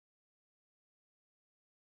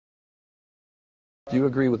Do you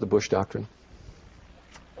agree with the Bush Doctrine?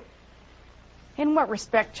 In what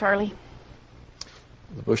respect, Charlie?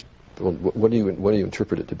 The Bush, well, what do you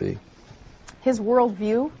interpret it to be? His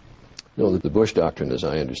worldview? No, the Bush Doctrine, as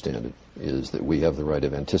I understand it, is that we have the right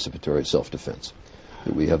of anticipatory self-defense,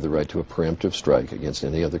 that we have the right to a preemptive strike against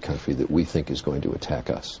any other country that we think is going to attack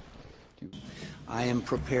us. I am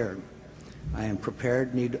prepared. I am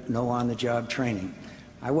prepared, need no on-the-job training.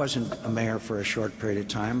 I wasn't a mayor for a short period of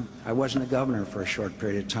time. I wasn't a governor for a short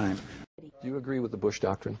period of time. Do you agree with the Bush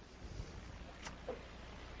Doctrine?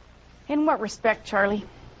 In what respect, Charlie?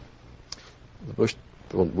 The Bush,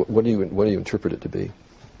 well, what do you interpret it to be?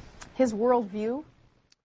 His worldview?